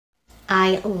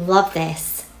I love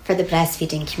this for the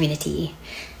breastfeeding community.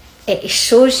 It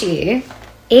shows you,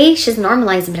 she's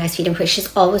normalising breastfeeding, which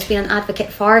she's always been an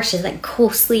advocate for. She's like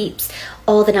co-sleeps,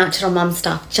 all the natural mum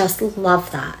stuff, just love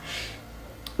that.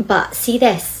 But see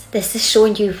this is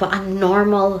showing you what a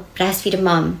normal breastfeeding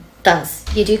mum does.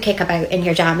 You do kick about in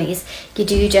your jammies, you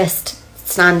do just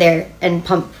stand there and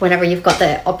pump whenever you've got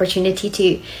the opportunity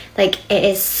to. Like, it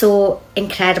is so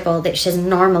incredible that she's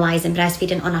normalising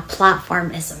breastfeeding on a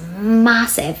platform as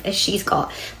massive as she's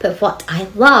got. But what I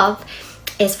love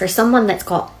is for someone that's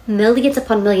got millions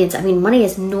upon millions, I mean, money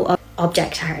is no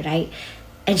object to her, right?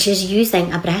 And she's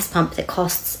using a breast pump that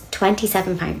costs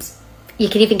 £27. You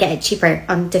can even get it cheaper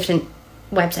on different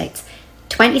websites.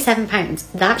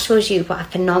 £27. That shows you what a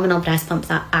phenomenal breast pump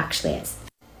that actually is.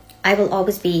 I will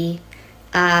always be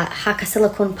a Haka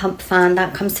silicone pump fan.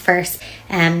 That comes first.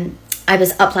 I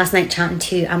was up last night chatting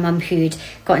to a mum who'd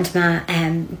got into my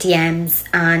DMs,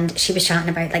 and she was chatting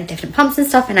about like different pumps and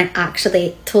stuff, and I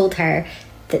actually told her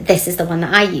that this is the one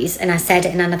that I use, and I said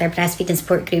it in another breastfeeding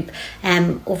support group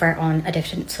over on a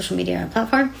different social media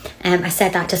platform. I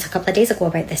said that just a couple of days ago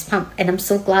about this pump, and I'm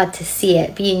so glad to see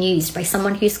it being used by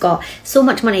someone who's got so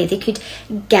much money. They could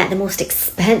get the most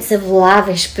expensive,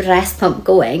 lavish breast pump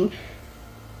going,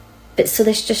 but so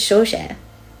this just shows you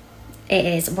it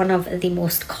is one of the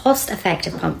most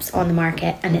cost-effective pumps on the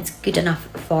market, and it's good enough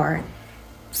for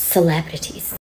celebrities.